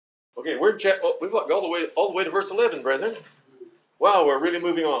Okay, we've got all the way to verse 11, brethren. Wow, we're really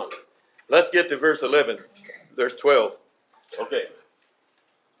moving on. Let's get to verse 11. There's 12. Okay.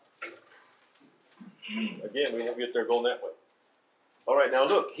 Again, we won't get there going that way. All right, now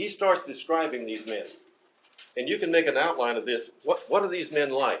look, he starts describing these men. And you can make an outline of this. What are these men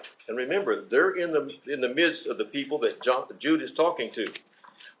like? And remember, they're in the midst of the people that Jude is talking to.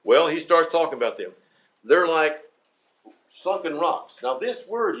 Well, he starts talking about them. They're like sunken rocks. Now, this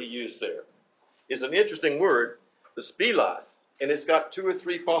word he used there is an interesting word, the spilas, and it's got 2 or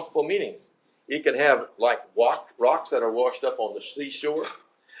 3 possible meanings. It can have like rocks that are washed up on the seashore.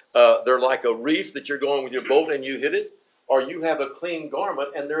 They're like a reef that you're going with your boat and you hit it, or you have a clean garment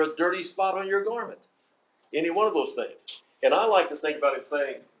and there's a dirty spot on your garment. Any one of those things. And I like to think about it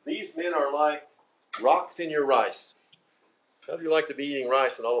saying, these men are like rocks in your rice. How do you like to be eating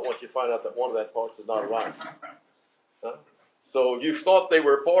rice and all at once you find out that one of that parts is not rice? Huh? So you thought they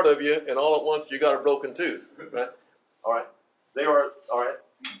were a part of you, and all at once you got a broken tooth. Right? All right. They are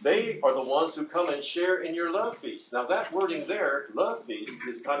the ones who come and share in your love feast. Now that wording there, love feast,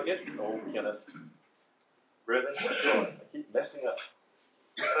 is kind of interesting. Oh, Kenneth. Brethren, I'm sorry. I keep messing up.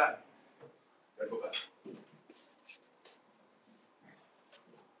 Gotta go back.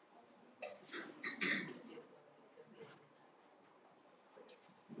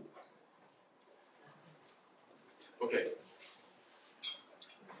 Okay.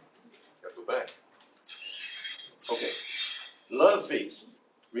 Gotta go back. Okay. Love feast.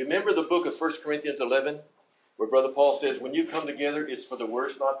 Remember the book of 1 Corinthians 11, where Brother Paul says, when you come together, it's for the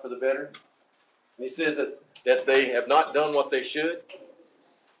worse, not for the better. And he says that they have not done what they should.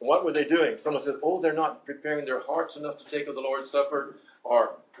 And what were they doing? Someone said, oh, they're not preparing their hearts enough to take of the Lord's Supper,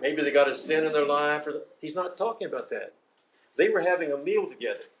 or maybe they got a sin in their life. He's not talking about that. They were having a meal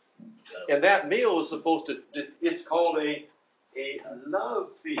together. And that meal is supposed to, it's called a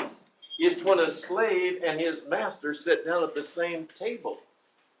love feast. It's when a slave and his master sit down at the same table.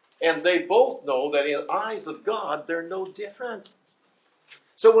 And they both know that in the eyes of God, they're no different.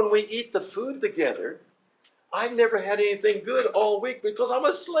 So when we eat the food together, I've never had anything good all week because I'm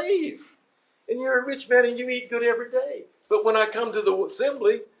a slave. And you're a rich man and you eat good every day. But when I come to the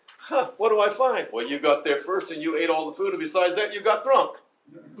assembly, what do I find? Well, you got there first and you ate all the food, and besides that, you got drunk.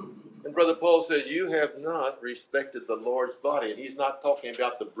 And Brother Paul says, you have not respected the Lord's body. And he's not talking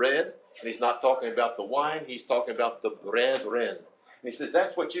about the bread, and he's not talking about the wine. He's talking about the brethren. And he says,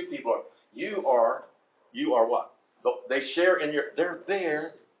 that's what you people are. You are what? They share in they're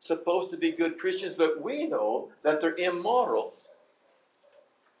there, supposed to be good Christians, but we know that they're immoral.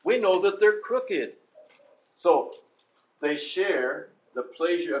 We know that they're crooked. So they share the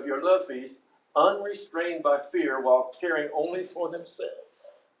pleasure of your love feast, unrestrained by fear, while caring only for themselves.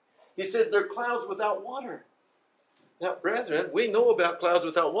 He said they're clouds without water. Now, brethren, we know about clouds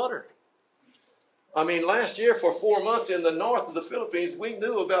without water. I mean, last year for 4 months in the north of the Philippines, we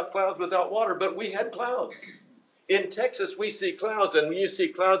knew about clouds without water, but we had clouds. In Texas, we see clouds, and when you see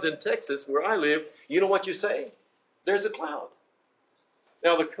clouds in Texas, where I live, you know what you say? There's a cloud.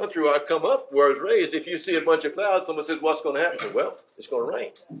 Now, the country where I come up, where I was raised, if you see a bunch of clouds, someone says, what's going to happen? I say, well, it's going to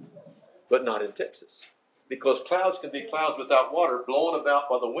rain. But not in Texas. Because clouds can be clouds without water, blown about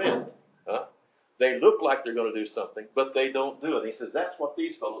by the wind. They look like they're going to do something, but they don't do it. He says, that's what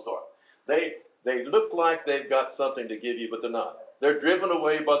these fellows are. They look like they've got something to give you, but they're not. They're driven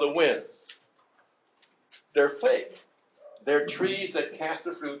away by the winds. They're fake. They're trees that cast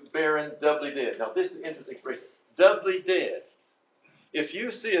their fruit, barren, doubly dead. Now, this is an interesting expression. Doubly dead. If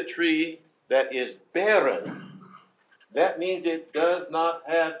you see a tree that is barren, that means it does not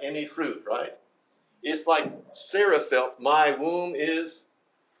have any fruit, right? It's like Sarah felt, my womb is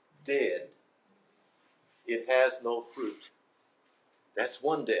dead. It has no fruit. That's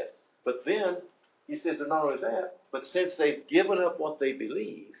one death. But then, he says, and not only that, but since they've given up what they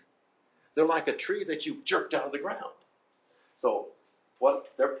believe, they're like a tree that you jerked out of the ground. So,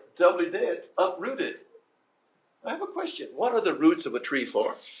 they're doubly dead, uprooted. I have a question. What are the roots of a tree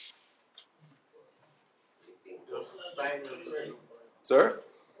for? Sir?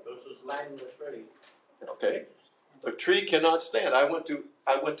 Okay. A tree cannot stand. I went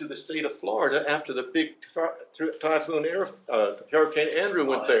to the state of Florida after the big typhoon, Hurricane Andrew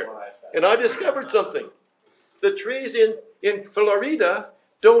went there. And I discovered something. The trees in Florida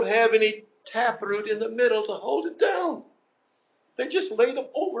don't have any taproot in the middle to hold it down. They just laid them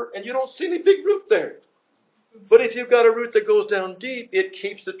over and you don't see any big root there. But if you've got a root that goes down deep, it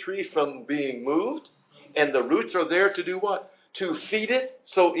keeps the tree from being moved. And the roots are there to do what? To feed it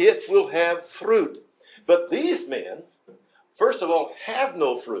so it will have fruit. But these men, first of all, have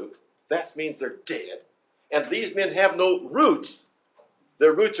no fruit. That means they're dead. And these men have no roots.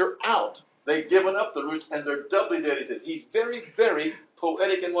 Their roots are out. They've given up the roots, and they're doubly dead, he says. He's very, very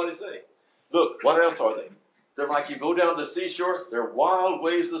poetic in what he's saying. Look, what else are they? They're like you go down to the seashore, they're wild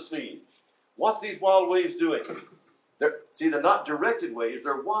waves of speed. What's these wild waves doing? They're not directed waves,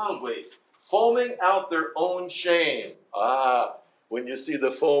 they're wild waves. Foaming out their own shame. When you see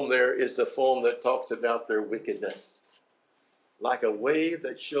the foam there, it's the foam that talks about their wickedness. Like a wave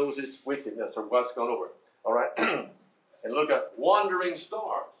that shows its wickedness or what's gone over. All right? And look at wandering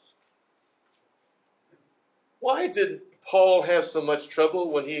stars. Why did Paul have so much trouble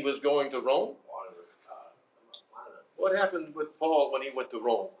when he was going to Rome? What happened with Paul when he went to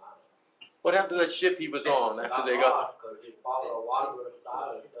Rome? What happened to that ship he was on after they got...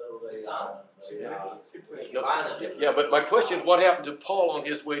 Yeah, but my question is, what happened to Paul on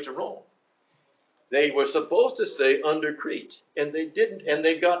his way to Rome? They were supposed to stay under Crete, and they didn't, and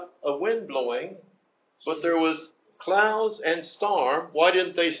they got a wind blowing, but there was clouds and storm. Why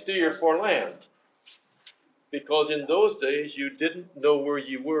didn't they steer for land? Because in those days, you didn't know where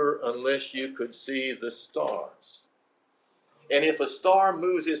you were unless you could see the stars. And if a star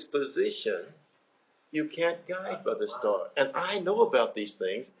moves its position, you can't guide by the star. And I know about these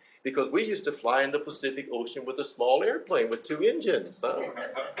things because we used to fly in the Pacific Ocean with a small airplane with 2 engines,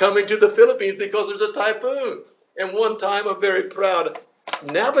 coming to the Philippines because there's a typhoon. And one time, a very proud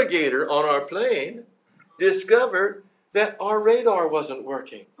navigator on our plane discovered that our radar wasn't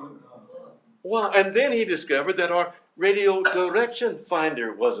working. Wow. And then he discovered that our radio direction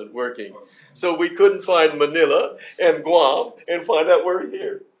finder wasn't working. So we couldn't find Manila and Guam and find out we're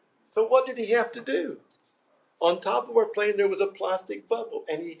here. So what did he have to do? On top of our plane, there was a plastic bubble,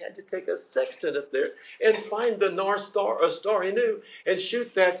 and he had to take a sextant up there and find the North Star, a star he knew, and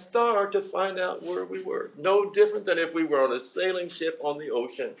shoot that star to find out where we were. No different than if we were on a sailing ship on the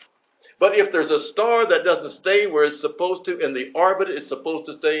ocean. But if there's a star that doesn't stay where it's supposed to, in the orbit it's supposed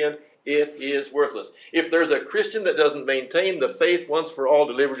to stay in, it is worthless. If there's a Christian that doesn't maintain the faith once for all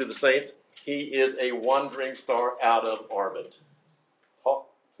delivered to the saints, he is a wandering star out of orbit. Oh,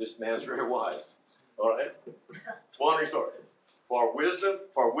 this man's very wise. All right? Wandering star. For wisdom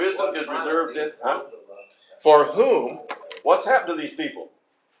is reserved. For whom? What's happened to these people?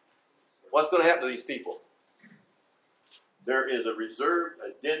 What's going to happen to these people? There is a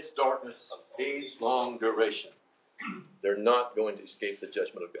dense darkness of age-long duration. They're not going to escape the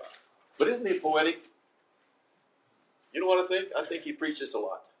judgment of God. But isn't he poetic? You know what I think? I think he preaches a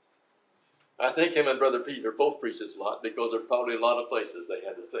lot. I think him and Brother Peter both preach this a lot because there are probably a lot of places they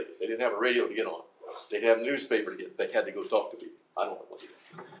had to say it. They didn't have a radio to get on. They didn't have a newspaper to get. They had to go talk to people. I don't know what he did.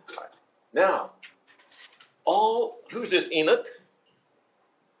 All right. Now, who's this Enoch?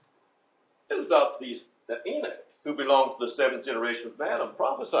 It's about that Enoch who belonged to the 7th generation of Adam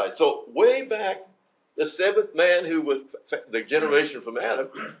prophesied. So way back, the 7th man who was the generation from Adam,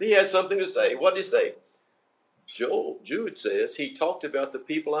 he had something to say. What did he say? Jude says he talked about the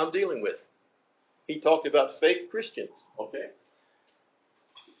people I'm dealing with. He talked about fake Christians. Okay?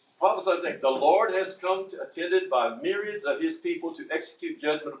 Prophesied saying, the Lord has come attended by myriads of his people to execute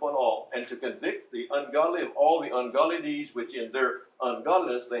judgment upon all and to convict the ungodly of all the ungodly deeds which in their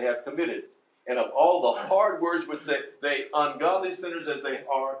ungodliness they have committed, and of all the hard words which they ungodly sinners as they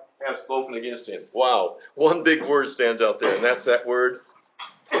are, have spoken against him. Wow. One big word stands out there, and that's that word,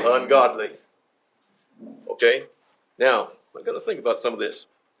 ungodly. Okay? Now, I've got to think about some of this.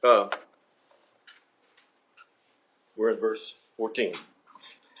 We're in verse 14.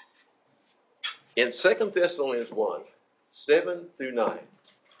 In 2 Thessalonians 1, 7 through 9,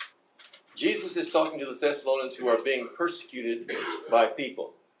 Jesus is talking to the Thessalonians who are being persecuted by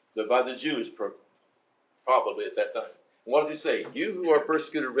people, by the Jews probably at that time. And what does he say? You who are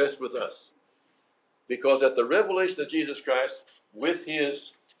persecuted, rest with us. Because at the revelation of Jesus Christ, with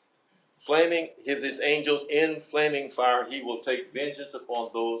his angels in flaming fire, he will take vengeance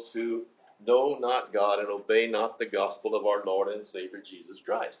upon those who know not God and obey not the gospel of our Lord and Savior Jesus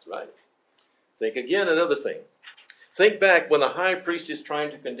Christ, right? Think again another thing. Think back when the high priest is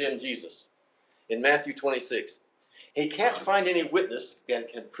trying to condemn Jesus in Matthew 26. He can't find any witness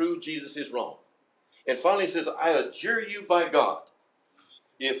that can prove Jesus is wrong. And finally he says, I adjure you by God.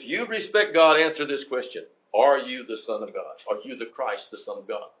 If you respect God, answer this question. Are you the Son of God? Are you the Christ, the Son of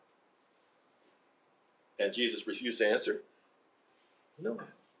God? And Jesus refused to answer. No.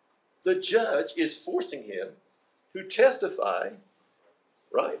 The judge is forcing him to testify,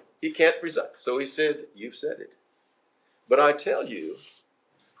 right? He can't resign. So he said, you've said it. But I tell you,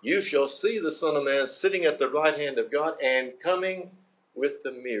 you shall see the Son of Man sitting at the right hand of God and coming with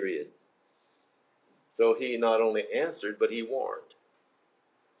the myriad. So he not only answered, but he warned.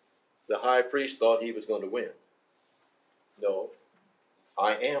 The high priest thought he was going to win. No,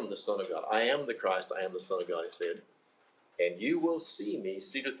 I am the Son of God. I am the Christ. I am the Son of God, he said. And you will see me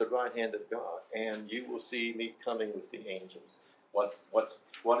seated at the right hand of God, and you will see me coming with the angels. What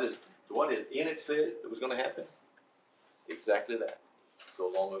did Enoch said that was going to happen? Exactly that.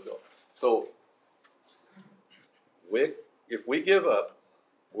 So long ago. So, if we give up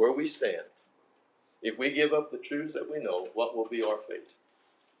where we stand, if we give up the truths that we know, what will be our fate?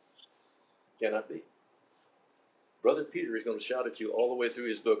 Cannot be. Brother Peter is going to shout at you all the way through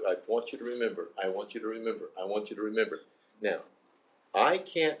his book, I want you to remember, I want you to remember, I want you to remember. Now, I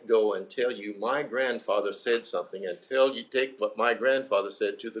can't go and tell you my grandfather said something until you take what my grandfather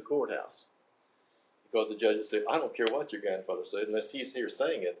said to the courthouse. Because the judge said, I don't care what your grandfather said, unless he's here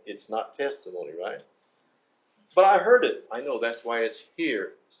saying it, it's not testimony, right? But I heard it. I know that's why it's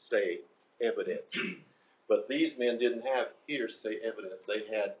hearsay evidence. But these men didn't have hearsay evidence. They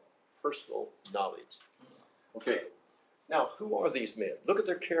had personal knowledge. Okay, now who are these men? Look at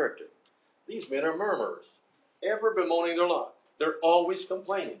their character. These men are murmurers, ever bemoaning their lot. They're always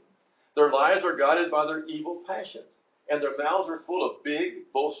complaining. Their lives are guided by their evil passions, and their mouths are full of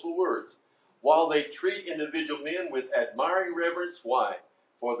big, boastful words, while they treat individual men with admiring reverence. Why?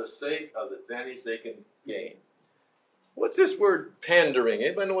 For the sake of the advantage they can gain. What's this word pandering?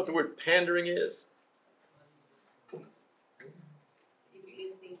 Anybody know what the word pandering is?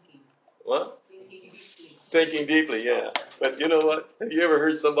 What? Thinking deeply, yeah. But you know what? Have you ever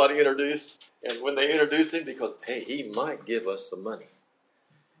heard somebody introduced, and when they introduce him, because, hey, he might give us some money.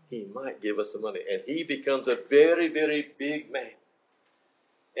 He might give us some money. And he becomes a very, very big man.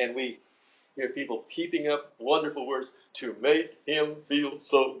 And we hear people keeping up wonderful words to make him feel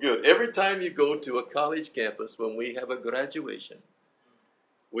so good. Every time you go to a college campus, when we have a graduation,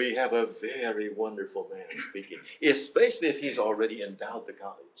 we have a very wonderful man speaking, especially if he's already endowed the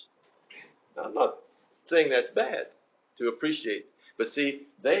college. Now, I'm not saying that's bad to appreciate, but see,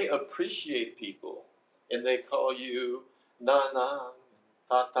 they appreciate people, and they call you Nana,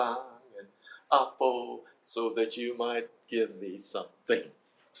 Tata, and Apo, so that you might give me something.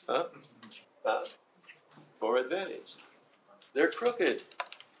 Huh? For advantage. They're crooked.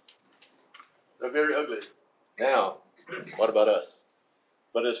 They're very ugly. Now, what about us?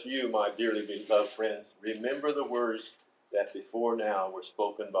 But as for you, my dearly beloved friends, remember the words that before now were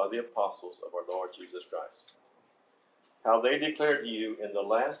spoken by the apostles of our Lord Jesus Christ. How they declared to you, in the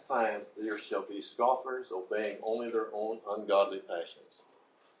last times there shall be scoffers, obeying only their own ungodly passions.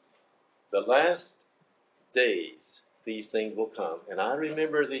 The last days, these things will come. And I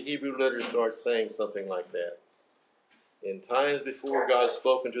remember the Hebrew letters start saying something like that. In times before, God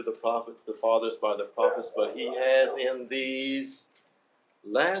spoken to the prophets, the fathers by the prophets, but he has in these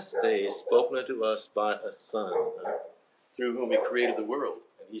last days spoken unto us by a Son, through whom he created the world,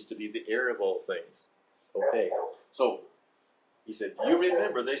 and he's to be the heir of all things. Okay, so he said, you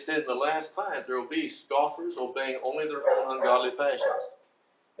remember, they said in the last time there will be scoffers obeying only their own ungodly passions.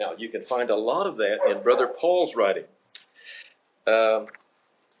 Now, you can find a lot of that in Brother Paul's writing. And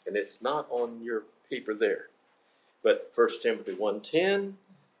it's not on your paper there. But 1 Timothy 1:10,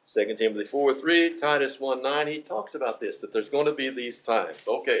 2 Timothy 4:3, Titus 1:9, he talks about this, that there's going to be these times.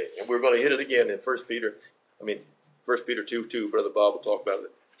 Okay, and we're going to hit it again in 1 Peter 2:2, Brother Bob will talk about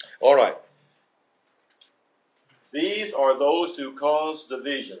it. All right. These are those who cause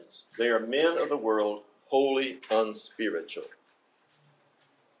divisions. They are men of the world, wholly unspiritual.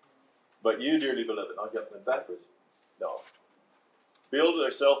 But you, dearly beloved, I'll get them backwards. No. Build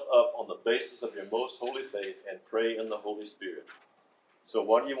yourself up on the basis of your most holy faith and pray in the Holy Spirit. So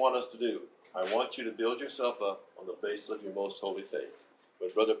what do you want us to do? I want you to build yourself up on the basis of your most holy faith. When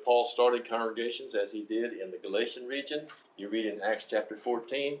Brother Paul started congregations, as he did in the Galatian region, you read in Acts chapter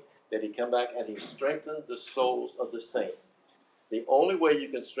 14, that he come back and he strengthened the souls of the saints. The only way you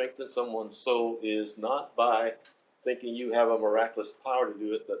can strengthen someone's soul is not by thinking you have a miraculous power to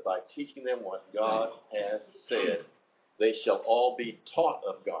do it, but by teaching them what God has said. They shall all be taught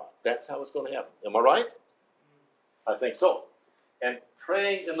of God. That's how it's going to happen. Am I right? I think so. And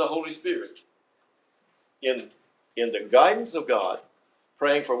praying in the Holy Spirit, in the guidance of God,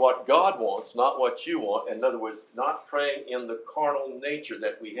 praying for what God wants, not what you want. In other words, not praying in the carnal nature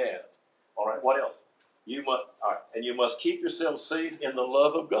that we have. All right, what else? You must keep yourself safe in the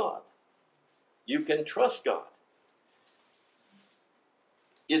love of God. You can trust God.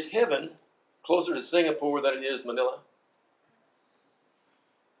 Is heaven closer to Singapore than it is Manila?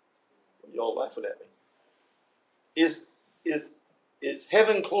 Y'all laughing at me. Is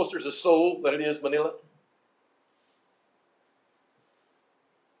heaven closer to Seoul than it is Manila?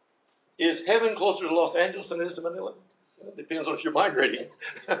 Is heaven closer to Los Angeles than it is to Manila? It depends on if you're migrating.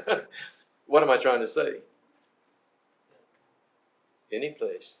 What am I trying to say? any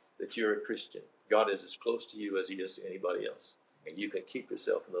place that you're a Christian, God is as close to you as he is to anybody else. And you can keep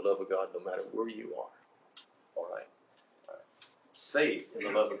yourself in the love of God no matter where you are. All right? All right. Safe in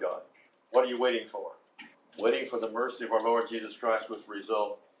the love of God. What are you waiting for? Waiting for the mercy of our Lord Jesus Christ, which will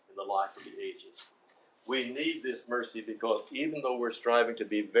result in the life of the ages. We need this mercy because even though we're striving to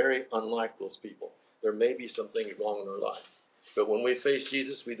be very unlike those people, there may be some things wrong in our life. But when we face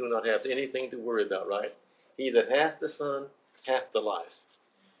Jesus, we do not have anything to worry about, right? He that hath the Son hath the life.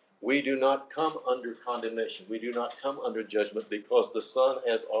 We do not come under condemnation. We do not come under judgment because the Son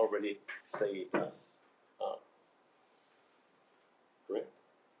has already saved us. Correct?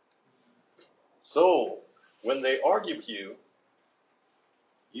 So, when they argue with you,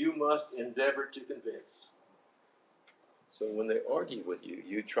 you must endeavor to convince. So when they argue with you,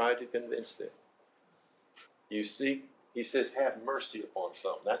 you try to convince them. You seek, he says, have mercy upon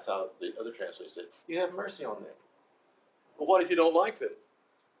some. That's how the other translator said, you have mercy on them. But what if you don't like them?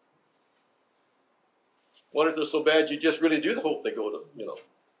 What if they're so bad you just really do hope they go to,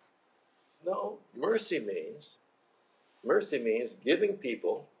 No, mercy means giving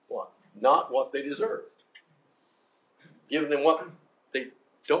people what? Not what they deserve. Giving them what they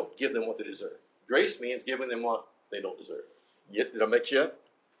don't give them what they deserve. Grace means giving them what they don't deserve. Did I mix you up?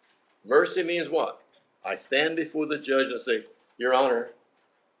 Mercy means what? I stand before the judge and say, Your Honor,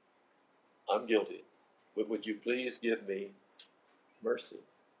 I'm guilty. But would you please give me mercy?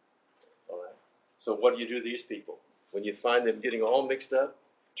 All right. So what do you do to these people? When you find them getting all mixed up,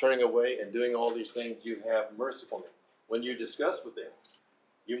 turning away, and doing all these things, you have mercy on them. When you discuss with them,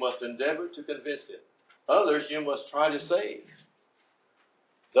 you must endeavor to convince them. Others you must try to save.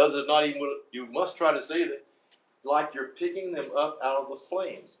 Those are not even, you must try to save them like you're picking them up out of the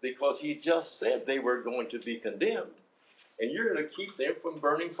flames, because he just said they were going to be condemned, and you're going to keep them from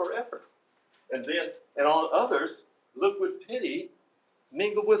burning forever. And on others, look with pity,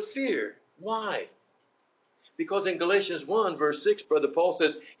 mingled with fear. Why? Because in Galatians 1, verse 6, Brother Paul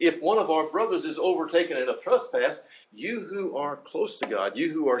says, if one of our brothers is overtaken in a trespass, you who are close to God, you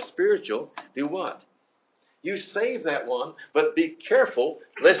who are spiritual, do what? You save that one, but be careful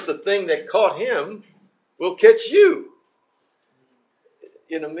lest the thing that caught him will catch you.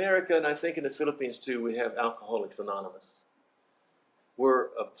 In America, and I think in the Philippines too, we have Alcoholics Anonymous, where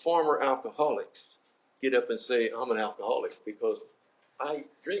former alcoholics get up and say, I'm an alcoholic because I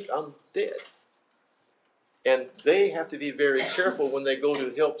drink, I'm dead. And they have to be very careful when they go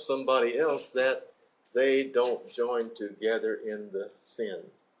to help somebody else that they don't join together in the sin.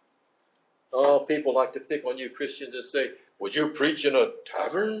 Oh, people like to pick on you Christians and say, would you preach in a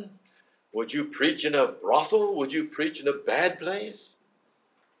tavern? Would you preach in a brothel? Would you preach in a bad place?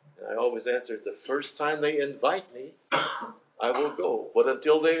 And I always answer, the first time they invite me, I will go. But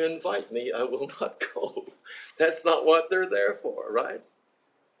until they invite me, I will not go. That's not what they're there for, right?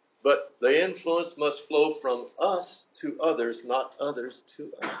 But the influence must flow from us to others, not others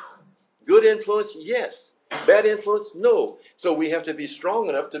to us. Good influence, yes. Bad influence, no. So we have to be strong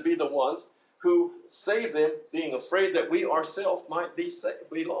enough to be the ones who save them, being afraid that we ourselves might be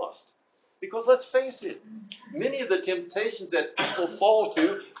lost. Because let's face it, many of the temptations that people fall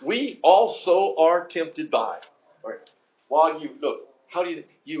to, we also are tempted by. Right. While you look, how do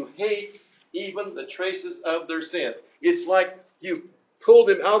you hate even the traces of their sin? It's like you pull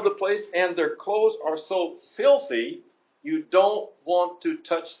them out of the place and their clothes are so filthy, you don't want to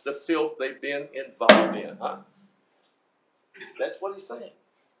touch the filth they've been involved in. Huh? That's what he's saying.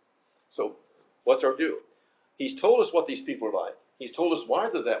 So, what's our deal? He's told us what these people are like. He's told us why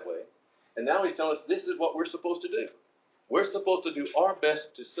they're that way. And now he's telling us this is what we're supposed to do. We're supposed to do our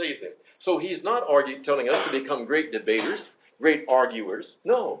best to save them. So he's not telling us to become great debaters, great arguers.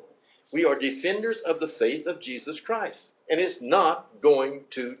 No. We are defenders of the faith of Jesus Christ. And it's not going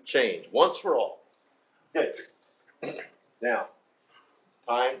to change once for all. Okay. Now,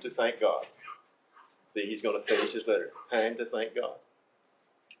 time to thank God. See, he's going to finish his letter. Time to thank God.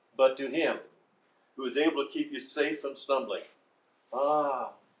 But to him who is able to keep you safe from stumbling.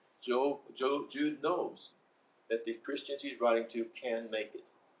 Jude knows that the Christians he's writing to can make it.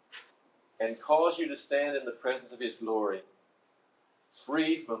 And cause you to stand in the presence of his glory,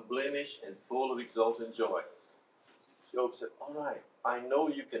 free from blemish and full of exultant joy. Job said, all right, I know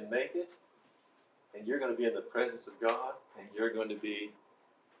you can make it, and you're going to be in the presence of God, and you're going to be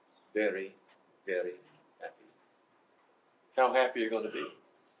very, very happy. How happy are you going to be?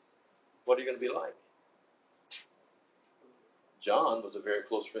 What are you going to be like? John was a very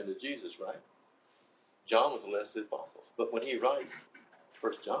close friend of Jesus, right? John was the last of the apostles. But when he writes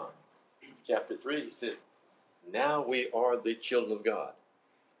 1 John chapter 3, he said, now we are the children of God.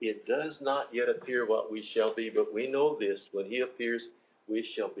 It does not yet appear what we shall be, but we know this, when he appears, we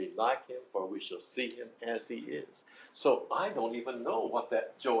shall be like him, for we shall see him as he is. So I don't even know what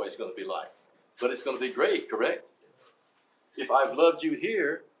that joy is going to be like. But it's going to be great, correct? If I've loved you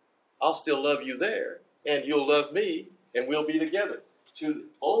here, I'll still love you there. And you'll love me, and we'll be together. To the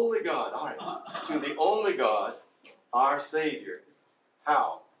only God, all right, to the only God, our Savior.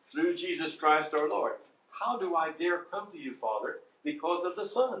 How? Through Jesus Christ our Lord. How do I dare come to you, Father? Because of the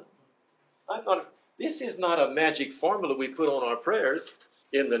Son. This is not a magic formula we put on our prayers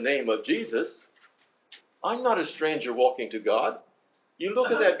in the name of Jesus. I'm not a stranger walking to God. You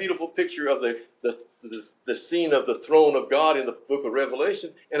look at that beautiful picture of the scene of the throne of God in the book of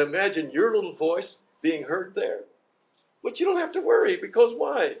Revelation and imagine your little voice being heard there. But you don't have to worry, because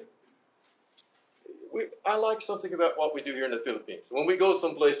why? I like something about what we do here in the Philippines. When we go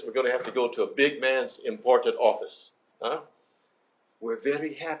someplace, we're going to have to go to a big man's important office. We're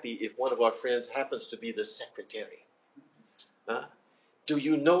very happy if one of our friends happens to be the secretary. Do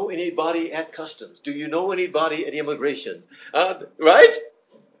you know anybody at customs? Do you know anybody at immigration? Right?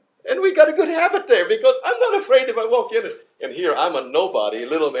 And we got a good habit there, because I'm not afraid if I walk in and here I'm a nobody,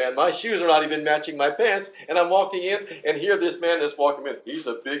 little man. My shoes are not even matching my pants, and I'm walking in and here this man is walking in. He's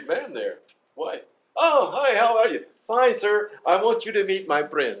a big man there. Why? Oh, hi, how are you? Fine, sir. I want you to meet my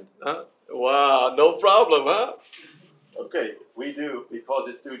friend. Wow, no problem, huh? Okay, we do, because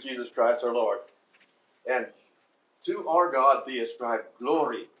it's through Jesus Christ our Lord. And to our God be ascribed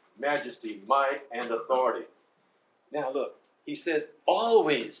glory, majesty, might, and authority. Now look, he says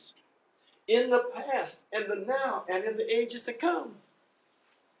always, in the past, and the now, and in the ages to come.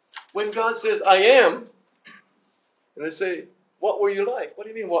 When God says, I am, and they say, what were you like? What do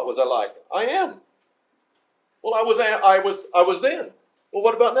you mean, what was I like? I am. Well, I was then. Well,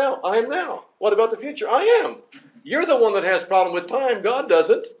 what about now? I am now. What about the future? I am. You're the one that has a problem with time. God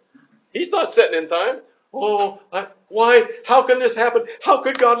doesn't. He's not sitting in time. Oh, why? How can this happen? How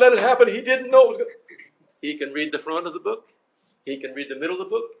could God let it happen? He didn't know it was going to. He can read the front of the book. He can read the middle of the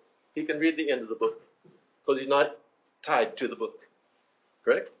book. He can read the end of the book, because he's not tied to the book.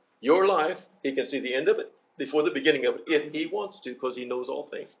 Correct? Your life, he can see the end of it before the beginning of it, if he wants to, because he knows all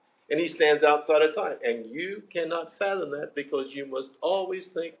things. And he stands outside of time. And you cannot fathom that, because you must always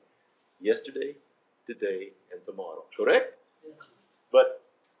think yesterday, today, and tomorrow. Correct? Yes. But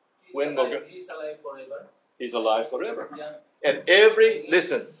he's alive forever. He's alive forever. Yeah. And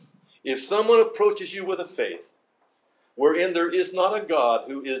listen, if someone approaches you with a faith wherein there is not a God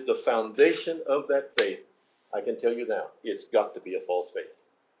who is the foundation of that faith, I can tell you now, it's got to be a false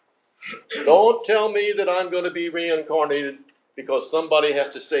faith. Don't tell me that I'm going to be reincarnated because somebody has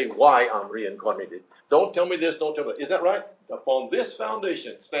to say why I'm reincarnated. Don't tell me this, don't tell me that. Is that right? Upon this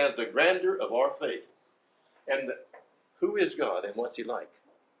foundation stands the grandeur of our faith. And who is God and what's he like?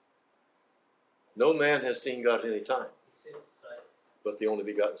 No man has seen God at any time, but the only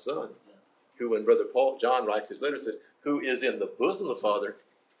begotten Son, who, when Brother John writes his letter, says, who is in the bosom of the Father,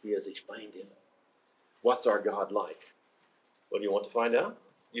 he has explained him. What's our God like? What do you want to find out?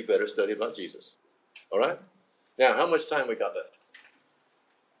 You better study about Jesus. All right? Now, how much time we got left?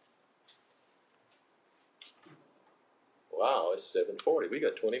 Wow, it's 7:40. We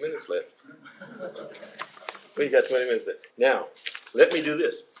got 20 minutes left. We got 20 minutes left. Now, let me do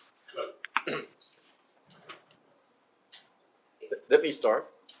this. Let me start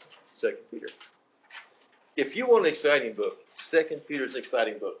 2 Peter. If you want an exciting book, 2 Peter is an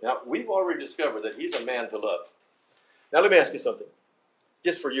exciting book. Now, we've already discovered that he's a man to love. Now, let me ask you something,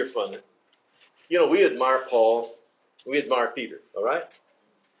 just for your fun. You know, we admire Paul, we admire Peter, all right?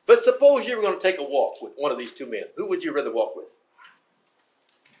 But suppose you were going to take a walk with one of these two men. Who would you rather walk with?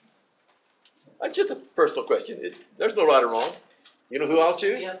 That's just a personal question. There's no right or wrong. You know who I'll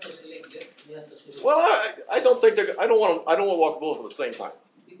choose? We have to select them. Well, I don't think I don't want to walk both at the same time.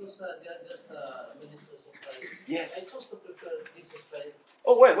 Because they are just ministers of Christ. Yes. I chose to prefer Jesus Christ.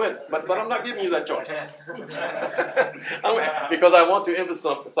 Oh, wait. But I'm not giving you that choice. Because I want to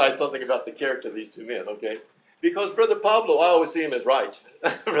emphasize something about the character of these two men, okay? Because Brother Pablo, I always see him as right.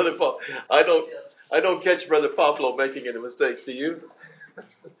 Brother Paul, I don't catch Brother Pablo making any mistakes. Do you?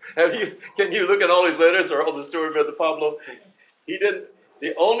 Can you look at all his letters or all the story of Brother Pablo? He didn't.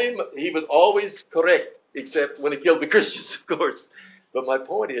 He was always correct, except when he killed the Christians, of course. But my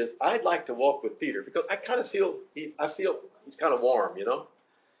point is, I'd like to walk with Peter because I kind of feel he's kind of warm, you know.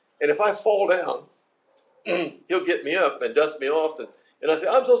 And if I fall down, he'll get me up and dust me off, and I say,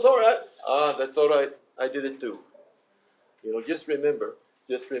 "I'm so sorry." That's all right. I did it too. You know, just remember.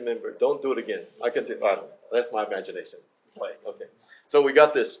 Don't do it again. I can think. I don't know. That's my imagination. Play. Okay. So we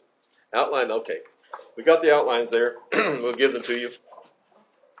got this outline. Okay. We got the outlines there. We'll give them to you.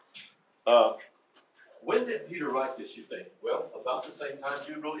 When did Peter write this, you think? Well, about the same time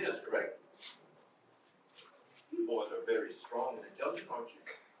Jude wrote his, correct? You boys are very strong and intelligent, aren't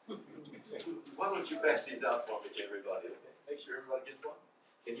you? Why don't you pass these out for me to everybody, okay? Make sure everybody gets one.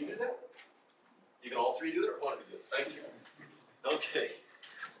 Can you do that? You can all three do it, or one of you do it? Thank you. Okay.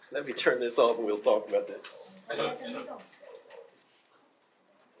 Let me turn this off and we'll talk about this.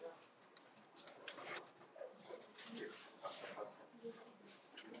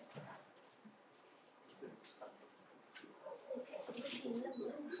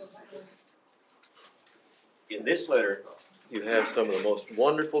 In this letter, you have some of the most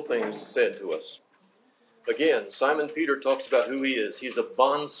wonderful things said to us. Again, Simon Peter talks about who he is. He's a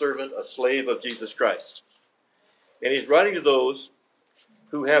bondservant, a slave of Jesus Christ. And he's writing to those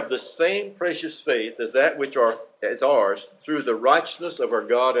who have the same precious faith as that which is ours through the righteousness of our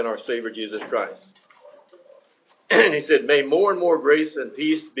God and our Savior Jesus Christ. And he said, may more and more grace and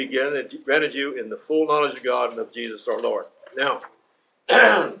peace be granted you in the full knowledge of God and of Jesus our Lord. Now,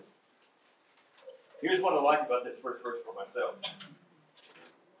 here's what I like about this first verse for myself.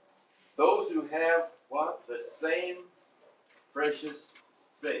 Those who have what? The same precious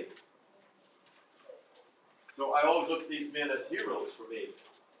faith. So I always look at these men as heroes for me.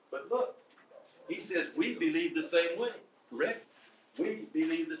 But look, he says we believe the same way. Correct? We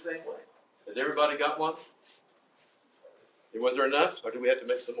believe the same way. Has everybody got one? Was there enough, or do we have to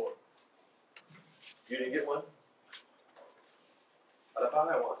make some more? You didn't get one? What about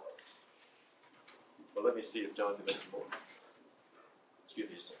I one? Well, let me see if John can make some more. Let's give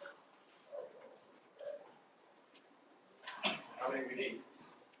you a second. How many we need?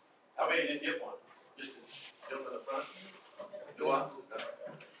 How many didn't get one? Just jump in the front. Do I?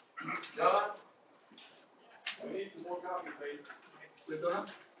 John? We need some more copies, baby.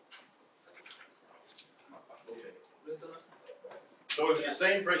 Okay. So it's the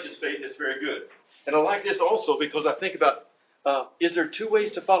same precious faith. That's very good. And I like this also because I think about, is there two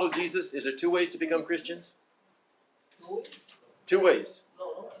ways to follow Jesus? Is there two ways to become Christians? Two ways.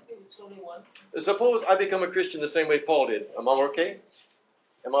 No, I think it's only one. Suppose I become a Christian the same way Paul did. Am I okay?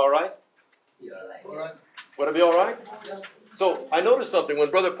 Am I all right? Yeah, all right. Would I be all right? Yes. So I noticed something. When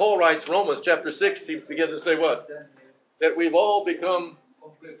Brother Paul writes Romans chapter 6, he begins to say what? That we've all become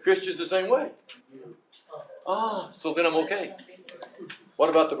Christians the same way. So then I'm okay. What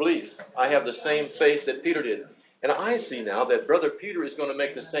about the belief? I have the same faith that Peter did. And I see now that Brother Peter is going to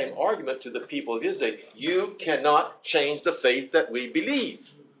make the same argument to the people of his day. You cannot change the faith that we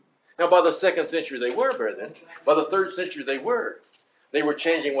believe. Now, by the 2nd century they were, brethren. By the 3rd century they were. They were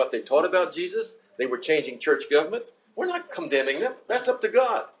changing what they taught about Jesus. They were changing church government. We're not condemning them. That's up to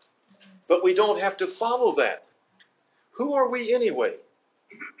God. But we don't have to follow that. Who are we anyway?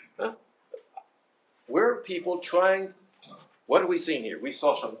 Huh? We're people trying. What have we seen here? We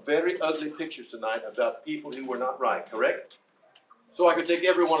saw some very ugly pictures tonight about people who were not right, correct? So I could take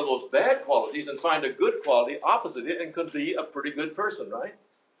every one of those bad qualities and find a good quality opposite it and could be a pretty good person, right?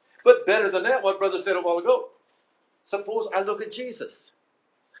 But better than that, what Brother said a while ago. Suppose I look at Jesus.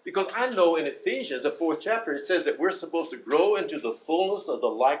 Because I know in Ephesians, the 4th chapter, it says that we're supposed to grow into the fullness of the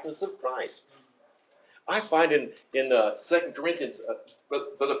likeness of Christ. I find in 2 Corinthians,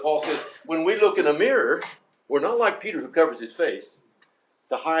 Brother Paul says, when we look in a mirror, we're not like Peter who covers his face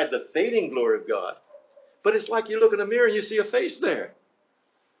to hide the fading glory of God. But it's like you look in a mirror and you see a face there.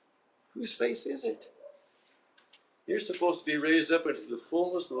 Whose face is it? You're supposed to be raised up into the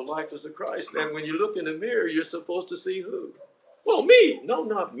fullness of the likeness of Christ. And when you look in the mirror, you're supposed to see who? Well, me. No,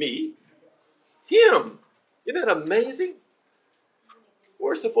 not me. Him. Isn't that amazing?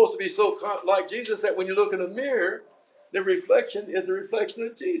 We're supposed to be so like Jesus that when you look in a mirror, the reflection is a reflection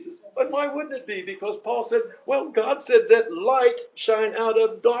of Jesus. But why wouldn't it be? Because Paul said, well, God said that light shine out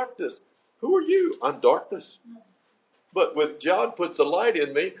of darkness. Who are you? I'm darkness. But when God puts a light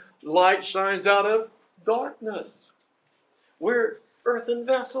in me, light shines out of darkness. We're earthen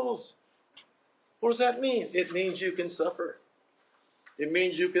vessels. What does that mean? It means you can suffer. It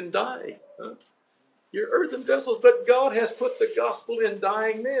means you can die. Huh? You're earthen vessels, but God has put the gospel in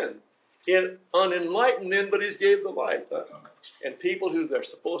dying men, in unenlightened men, but He's gave the light. And people who are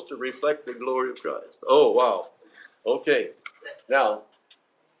supposed to reflect the glory of Christ. Oh, wow. Okay. Now,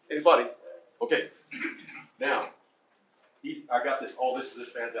 anybody? Okay. Now, I got this. All this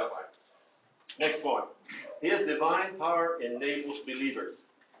man's outline. Next point. His divine power enables believers.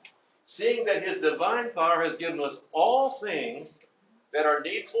 Seeing that His divine power has given us all things that are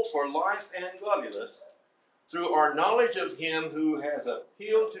needful for life and godliness through our knowledge of Him who has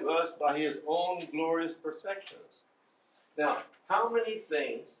appealed to us by His own glorious perfections. Now, how many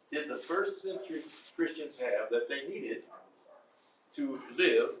things did the first century Christians have that they needed to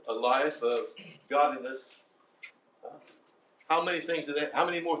live a life of godliness, how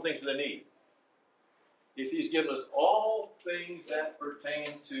many more things do they need? If he's given us all things that pertain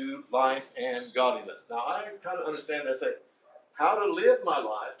to life and godliness. Now, I kind of understand that. I say, how to live my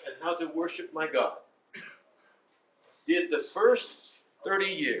life and how to worship my God. Did the first 30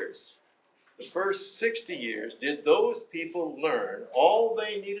 years, the first 60 years, did those people learn all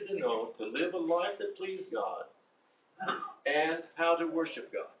they needed to know to live a life that pleased God and how to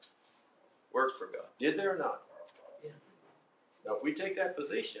worship God, work for God? Did they or not? Now, if we take that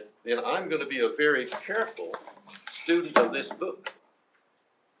position, then I'm going to be a very careful student of this book.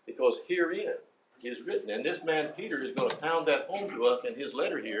 Because herein is written, and this man Peter is going to pound that home to us in his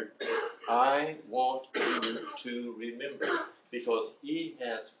letter here. I want you to remember, because he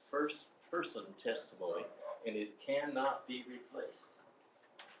has first-person testimony, and it cannot be replaced.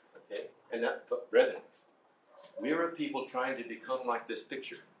 Okay? And that, but brethren, we are a people trying to become like this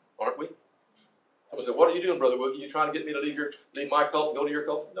picture, aren't we? I said, what are you doing, Brother Wilkey? You trying to get me to leave my cult and go to your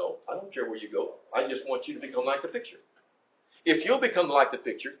cult? No, I don't care where you go. I just want you to become like the picture. If you'll become like the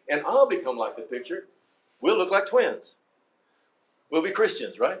picture, and I'll become like the picture, we'll look like twins. We'll be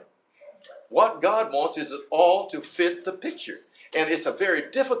Christians, right? What God wants is it all to fit the picture. And it's a very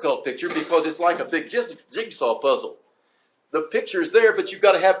difficult picture because it's like a big jigsaw puzzle. The picture is there, but you've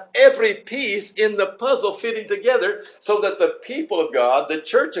got to have every piece in the puzzle fitting together so that the people of God, the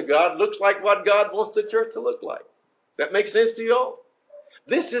church of God, looks like what God wants the church to look like. That makes sense to you all?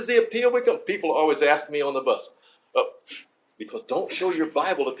 This is the appeal we come. People always ask me on the bus, because don't show your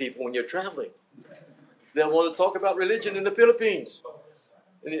Bible to people when you're traveling. They'll want to talk about religion in the Philippines.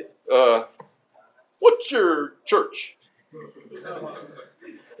 And what's your church?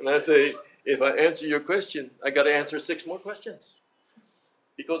 And I say, if I answer your question, I got to answer 6 more questions.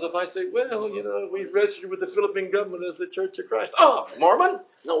 Because if I say, well, we registered with the Philippine government as the Church of Christ. Mormon?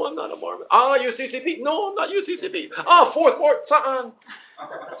 No, I'm not a Mormon. UCCP? No, I'm not UCCP. Fourth Ward?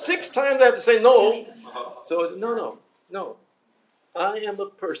 6 times I have to say no. So I said, no. I am a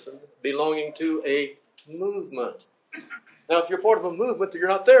person belonging to a movement. Now, if you're part of a movement, you're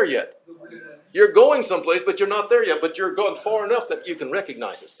not there yet. You're going someplace, but you're not there yet. But you're going far enough that you can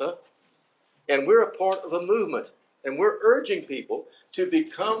recognize us, huh? And we're a part of a movement. And we're urging people to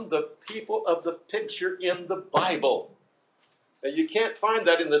become the people of the picture in the Bible. Now, you can't find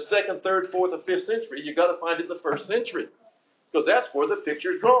that in the 2nd, 3rd, 4th, or 5th century. You've got to find it in the 1st century. Because that's where the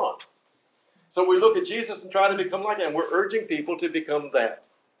picture is drawn. So we look at Jesus and try to become like him. And we're urging people to become that.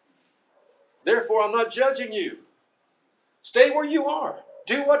 Therefore, I'm not judging you. Stay where you are.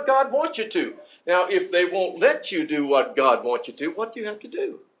 Do what God wants you to. Now, if they won't let you do what God wants you to, what do you have to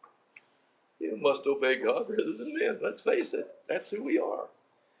do? You must obey God rather than men. Let's face it. That's who we are.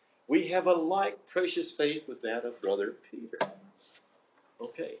 We have a like precious faith with that of Brother Peter.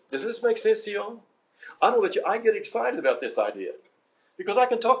 Okay. Does this make sense to you all? I get excited about this idea. Because I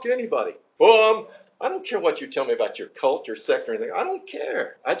can talk to anybody. I don't care what you tell me about your cult or sect or anything. I don't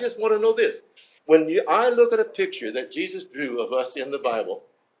care. I just want to know this. When I look at a picture that Jesus drew of us in the Bible,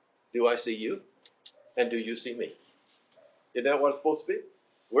 do I see you? And do you see me? Isn't that what it's supposed to be?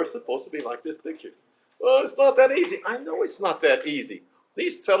 We're supposed to be like this picture. Well, it's not that easy. I know it's not that easy.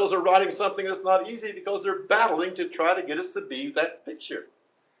 These fellows are writing something that's not easy because they're battling to try to get us to be that picture.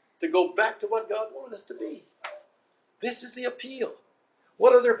 To go back to what God wanted us to be. This is the appeal.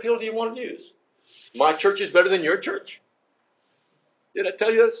 What other appeal do you want to use? My church is better than your church. Did I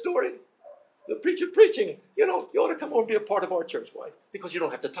tell you that story? The preacher preaching, you ought to come over and be a part of our church. Why? Because you don't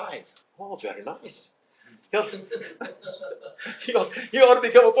have to tithe. Oh, very nice. You ought to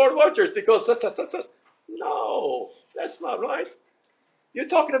become a part of our church because such. No, that's not right. You're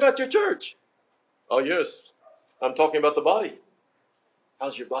talking about your church. Oh, yes. I'm talking about the body.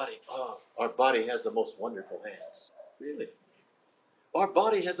 How's your body? Oh, our body has the most wonderful hands. Really? Our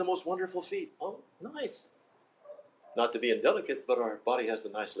body has the most wonderful feet. Oh, nice. Not to be indelicate, but our body has the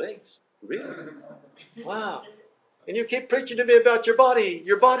nice legs. Really? Wow. And you keep preaching to me about your body,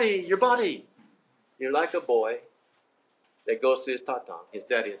 your body, your body. You're like a boy that goes to his his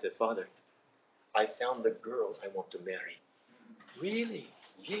daddy, and says, Father, I found the girl I want to marry. Really?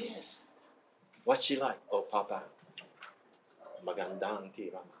 Yes. What's she like? Oh, Papa, magandang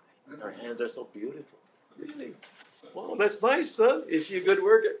tiramay. Her hands are so beautiful. Really? Well, that's nice, son. Is she a good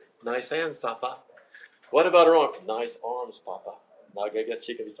worker? Nice hands, Papa. What about her arms? Nice arms, Papa. What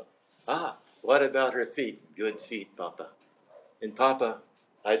about her feet? Good feet, Papa. And Papa,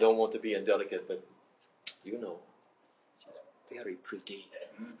 I don't want to be indelicate, but she's very pretty.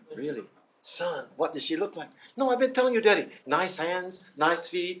 Really? Son, what does she look like? No, I've been telling you, Daddy. Nice hands, nice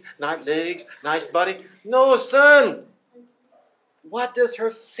feet, nice legs, nice body. No, son. What does her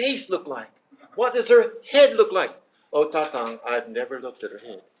face look like? What does her head look like? Oh, Tatang, I've never looked at her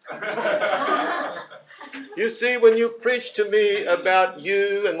head. You see, when you preach to me about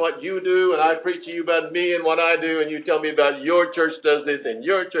you and what you do, and I preach to you about me and what I do, and you tell me about your church does this and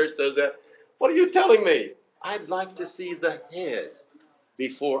your church does that, what are you telling me? I'd like to see the head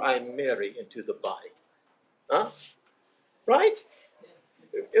before I marry into the body. Huh? Right?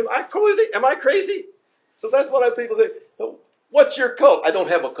 Am I crazy? Am I crazy? So that's what people say. What's your cult? I don't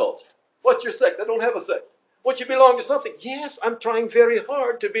have a cult. What's your sect? I don't have a sect. What, you belong to something? Yes, I'm trying very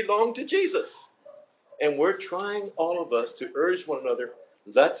hard to belong to Jesus. And we're trying, all of us, to urge one another,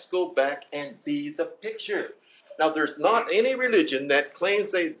 let's go back and be the picture. Now, there's not any religion that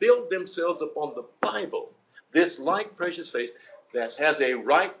claims they build themselves upon the Bible, this like precious faith, that has a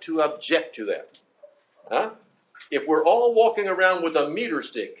right to object to that. Huh? If we're all walking around with a meter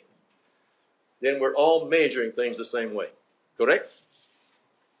stick, then we're all measuring things the same way. Correct?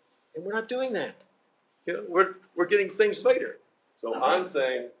 And we're not doing that. You know, we're getting things later. So I'm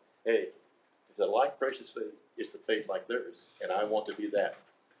saying, hey, it's a like precious faith. It's the faith like theirs. And I want to be that.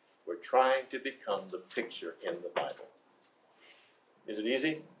 We're trying to become the picture in the Bible. Is it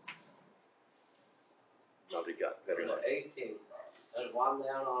easy? Nobody got it. Very hard. 18. There's one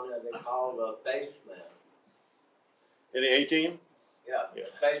down on there they call the face man. In the 18? Yeah.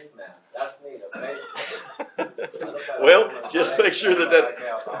 Face man. That's me, the face man. Well, just make sure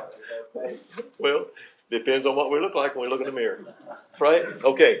that well, depends on what we look like when we look in the mirror. Right?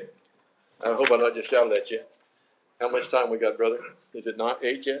 Okay. I hope I'm not just shouting at you. How much time we got, brother? Is it not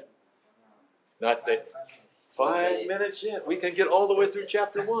 8 yet? Not 8. 5 minutes yet. We can get all the way through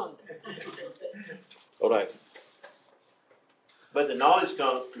chapter 1. All right. But the knowledge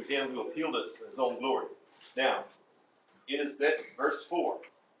comes through him who appealed us for his own glory. Now, it is that, verse 4.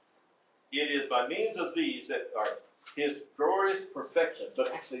 It is by means of these that are his glorious perfection.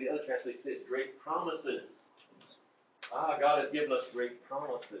 But actually, the other translation says great promises. God has given us great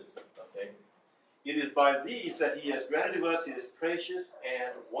promises. Okay. It is by these that he has granted to us his precious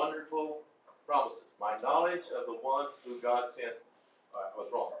and wonderful promises. My knowledge of the one who God sent was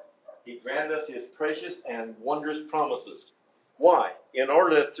wrong. He granted us his precious and wondrous promises. Why? In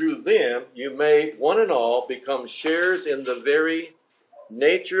order that through them you may, one and all, become sharers in the very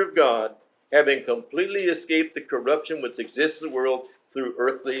nature of God, having completely escaped the corruption which exists in the world through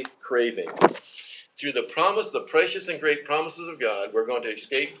earthly craving. Through the promise, the precious and great promises of God, we're going to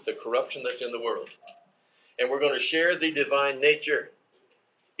escape the corruption that's in the world. And we're going to share the divine nature.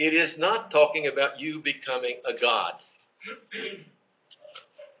 It is not talking about you becoming a God.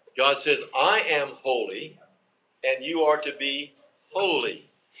 God says, I am holy, and you are to be holy.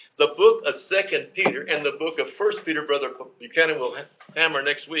 The book of 2 Peter and the book of 1 Peter, Brother Buchanan will hammer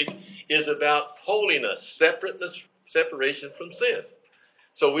next week, is about holiness, separateness, separation from sin.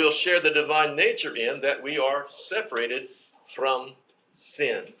 So we'll share the divine nature in that we are separated from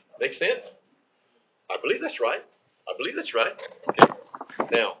sin. Make sense? I believe that's right. I believe that's right. Okay.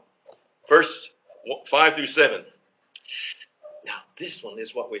 Now, verse 5 through 7. Now, this one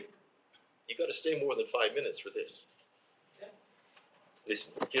is what you got to stay more than 5 minutes for this.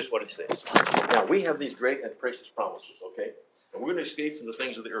 Listen, here's what it says. Now, we have these great and precious promises, okay? And we're going to escape from the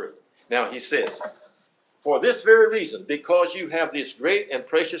things of the earth. Now, he says, for this very reason, because you have these great and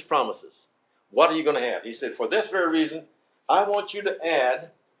precious promises, what are you going to have? He said, for this very reason, I want you to add,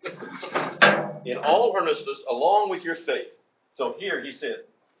 in all earnestness, along with your faith. So here, he said,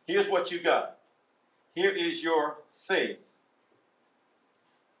 here's what you got. Here is your faith.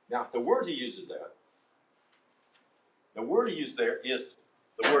 Now, the word he uses there, the word he used there is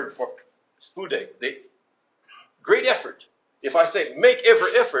the word for spude, the great effort. If I say make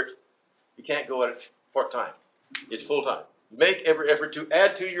every effort, you can't go at it part-time. It's full-time. Make every effort to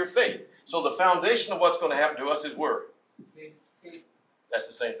add to your faith. So the foundation of what's going to happen to us is word. That's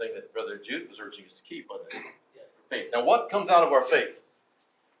the same thing that Brother Jude was urging us to keep, wasn't it? Faith. Now, what comes out of our faith?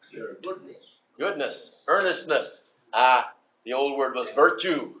 Goodness. Goodness. Earnestness. The old word was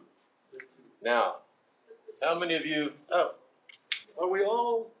virtue. Now, how many of you, are we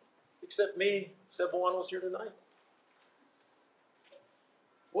all, except me, Cebuanos here tonight?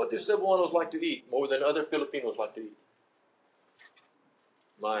 What do Cebuanos like to eat more than other Filipinos like to eat?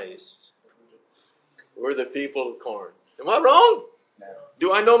 Maize. We're the people of corn. Am I wrong? No.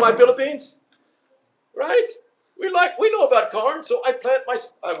 Do I know my Philippines? Right? We know about corn, so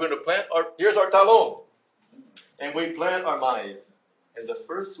I'm going to plant here's our talong. And we plant our maize. And the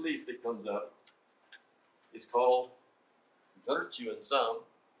first leaf that comes up is called virtue in some,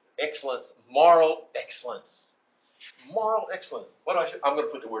 excellence, moral excellence. Moral excellence. I'm going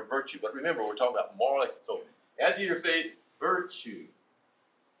to put the word virtue, but remember we're talking about moral excellence. So add to your faith Virtue.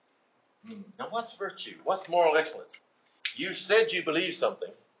 Now what's virtue? What's moral excellence? You said you believe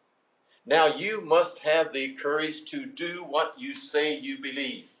something. Now you must have the courage to do what you say you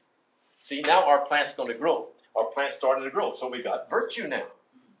believe. See, now our plant's going to grow. Our plant's starting to grow. So we got virtue now.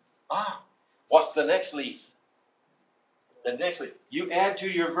 What's the next leaf? The next leaf. You add to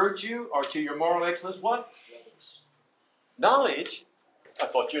your virtue or to your moral excellence what? Knowledge. I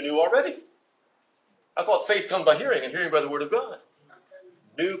thought you knew already. I thought faith comes by hearing and hearing by the word of God.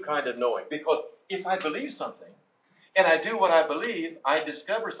 New kind of knowing. Because if I believe something and I do what I believe, I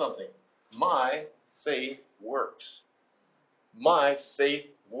discover something. My faith works. My faith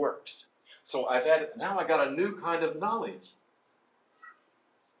works. So now I got a new kind of knowledge.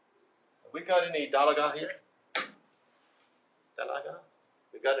 Have we got any dalaga here? Dalaga?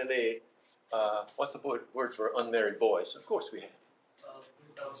 We got any, what's the word for unmarried boys? Of course we have.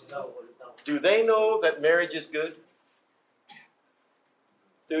 Do they know that marriage is good?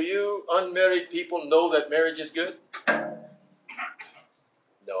 Do you unmarried people know that marriage is good?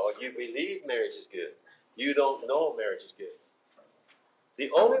 No, you believe marriage is good. You don't know marriage is good. The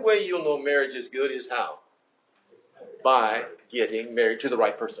only way you'll know marriage is good is how? By getting married to the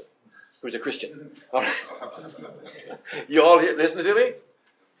right person who's a Christian. All right. You all listen to me?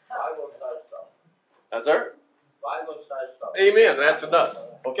 That's her? Amen. That's enough.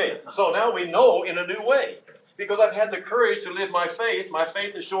 Okay, so now we know in a new way. Because I've had the courage to live my faith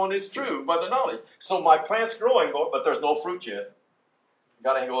is showing it's true by the knowledge. So my plant's growing, but there's no fruit yet.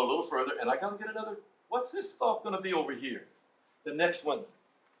 Got to go a little further, and I got to get another. What's this thought going to be over here? The next one.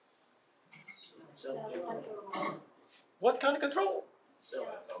 What kind of control?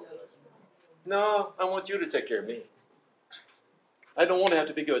 No, I want you to take care of me. I don't want to have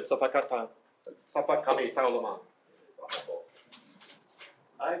to be good.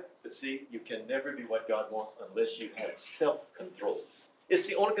 But see, you can never be what God wants unless you have self-control. It's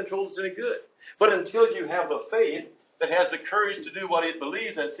the only control that's any good. But until you have the faith that has the courage to do what it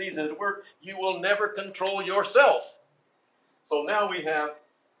believes and sees it at work, you will never control yourself. So now we have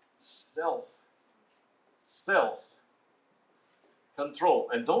self-control.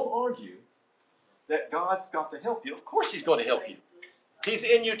 And don't argue that God's got to help you. Of course He's going to help you. He's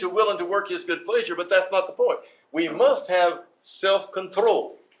in you to will and to work His good pleasure, but that's not the point. We must have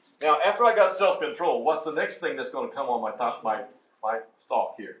self-control. Now, after I got self-control, what's the next thing that's going to come on my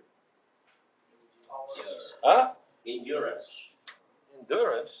stalk here?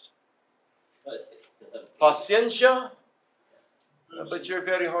 Endurance. Paciencia. But you're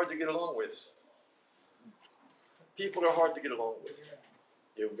very hard to get along with. People are hard to get along with.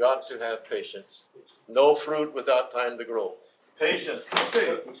 You've got to have patience. No fruit without time to grow. Patience.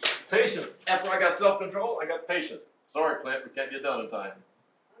 Patience. After I got self-control, I got patience. Sorry, plant, we can't get done in time.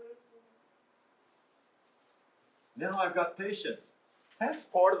 Now I've got patience. That's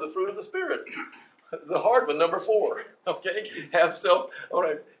part of the fruit of the Spirit. The hard one, number 4. Okay? Have self. All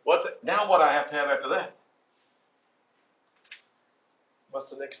right. Now what I have to have after that? What's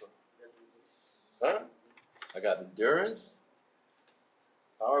the next one? I got endurance.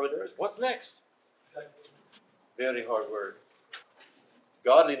 Power of endurance. What's next? Very hard word.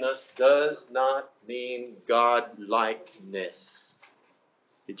 Godliness does not mean godlikeness.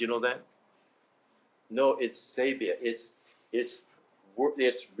 Did you know that? No, it's sabia. It's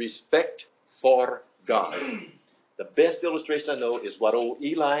respect for God. The best illustration I know is what old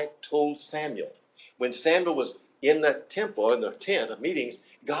Eli told Samuel. When Samuel was in the temple, in the tent of meetings,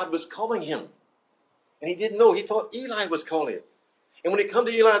 God was calling him. And he didn't know. He thought Eli was calling him. And when he come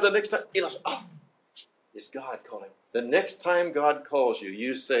to Eli the next time, Eli said, it's God calling. The next time God calls you,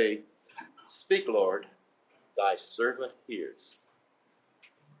 you say, speak, Lord, thy servant hears.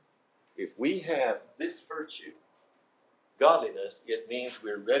 If we have this virtue, godliness, it means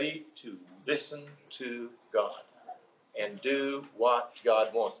we're ready to listen to God and do what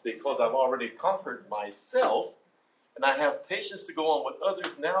God wants. Because I've already conquered myself and I have patience to go on with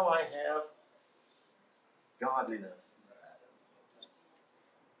others, now I have godliness.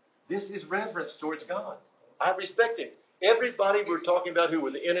 This is reverence towards God. I respect Him. Everybody we're talking about who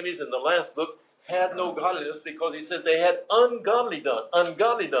were the enemies in the last book had no godliness because he said they had ungodly done.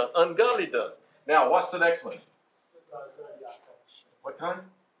 Now, what's the next one? What kind?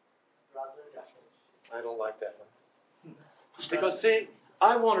 I don't like that one. Because, see,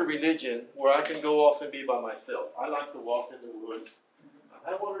 I want a religion where I can go off and be by myself. I like to walk in the woods.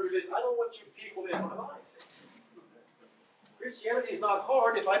 I want a religion. I don't want you people in my life. Christianity is not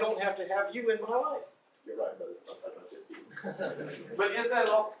hard if I don't have to have you in my life. You're right, brother. But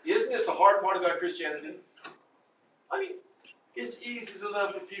isn't this the hard part about Christianity? I mean, it's easy to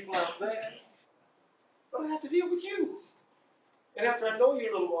love the people out there, but I have to deal with you. And after I know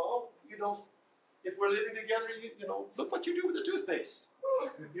you a little while, if we're living together, look what you do with the toothpaste.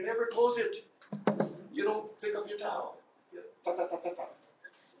 You never close it. You don't pick up your towel. Ta, ta, ta, ta, ta.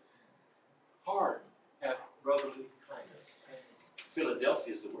 Hard. Have brotherly kindness.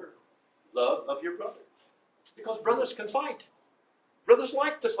 Philadelphia is the word. Love of your brother. Because brothers can fight. Brothers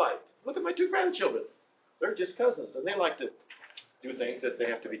like to fight. Look at my 2 grandchildren. They're just cousins, and they like to do things that they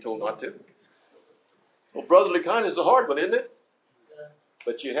have to be told not to. Well, brotherly kindness is a hard one, isn't it?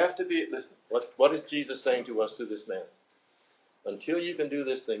 But you have to be, listen, what is Jesus saying to us through this man? Until you can do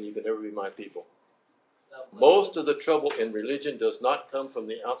this thing, you can never be my people. Most of the trouble in religion does not come from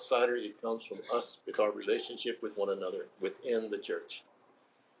the outsider. It comes from us with our relationship with one another within the church.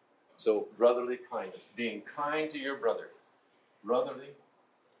 So, brotherly kindness, being kind to your brother. Brotherly.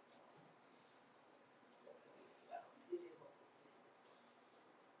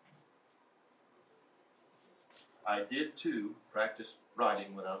 I did too practice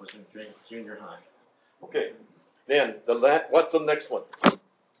writing when I was in junior high. Okay, then what's the next one?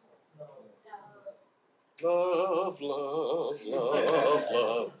 Love, love, love,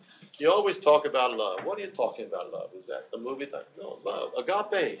 love. You always talk about love. What are you talking about, love? Is that the movie thing? No, love.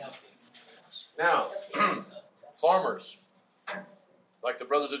 Agape. Now, farmers, like the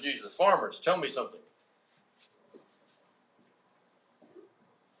brothers of Jesus, farmers, tell me something.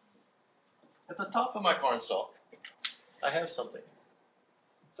 At the top of my corn stalk, I have something.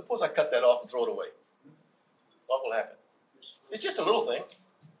 Suppose I cut that off and throw it away. What will happen? It's just a little thing.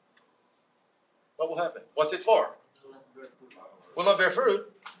 What will happen? What's it for? Will not bear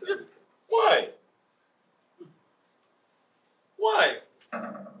fruit. Why? Why?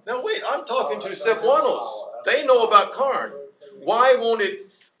 Now wait, I'm talking to Cebuanos. They know about corn. Why won't it?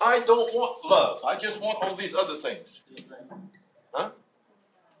 I don't want love. I just want all these other things. Huh?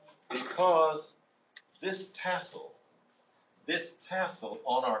 Because this tassel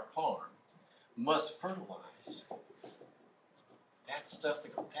on our corn must fertilize. That stuff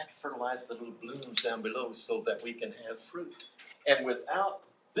that fertilizes the little blooms down below so that we can have fruit. And without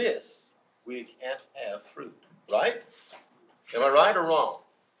this, we can't have fruit. Right? Am I right or wrong?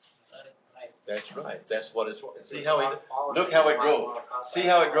 That's right. That's what it's for. See how look how it grows. See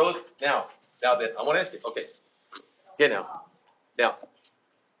how it grows? Now then, I want to ask you. Okay. Now,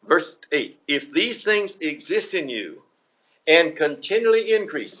 verse 8. If these things exist in you and continually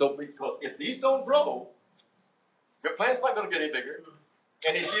increase. So because if these don't grow, your plant's not going to get any bigger.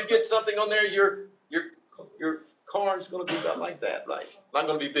 And if you get something on there, your corn's going to be about like that, right? Not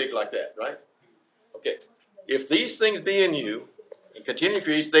going to be big like that, right? Okay. If these things be in you and continue to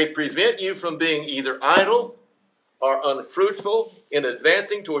increase, they prevent you from being either idle or unfruitful in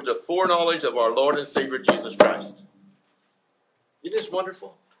advancing towards a foreknowledge of our Lord and Savior Jesus Christ. Isn't this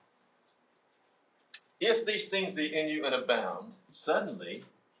wonderful? If these things be in you and abound, suddenly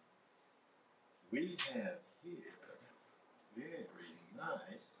we have here very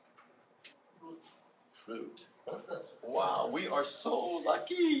nice fruit. Wow, we are so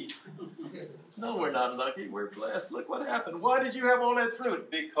lucky. No, we're not lucky. We're blessed. Look what happened. Why did you have all that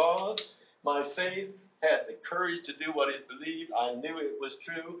fruit? Because my faith had the courage to do what it believed. I knew it was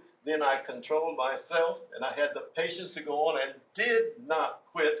true. Then I controlled myself, and I had the patience to go on and did not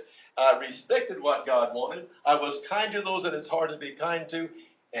quit. I respected what God wanted. I was kind to those that it's hard to be kind to,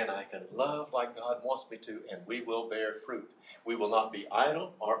 and I can love like God wants me to, and we will bear fruit. We will not be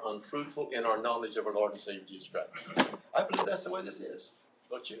idle or unfruitful in our knowledge of our Lord and Savior Jesus Christ. I believe that's the way this is,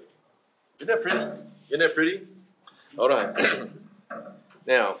 don't you? Isn't that pretty? Isn't that pretty? All right.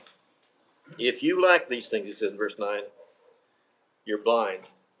 Now, if you lack these things, he says in verse 9, you're blind.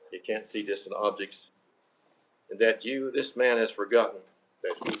 You can't see distant objects. And that this man has forgotten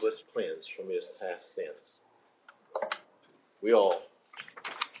that he was cleansed from his past sins. We all,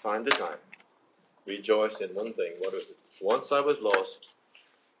 time to time, rejoice in one thing. What is it? Once I was lost,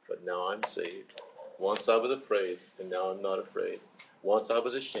 but now I'm saved. Once I was afraid, and now I'm not afraid. Once I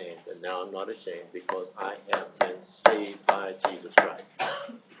was ashamed, and now I'm not ashamed, because I have been saved by Jesus Christ.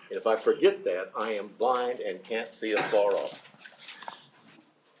 And if I forget that, I am blind and can't see afar off.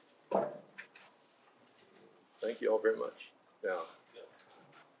 Thank you all very much. Now,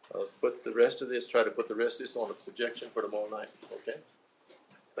 I'll try to put the rest of this on a projection for tomorrow night. Okay?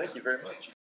 Thank you very much.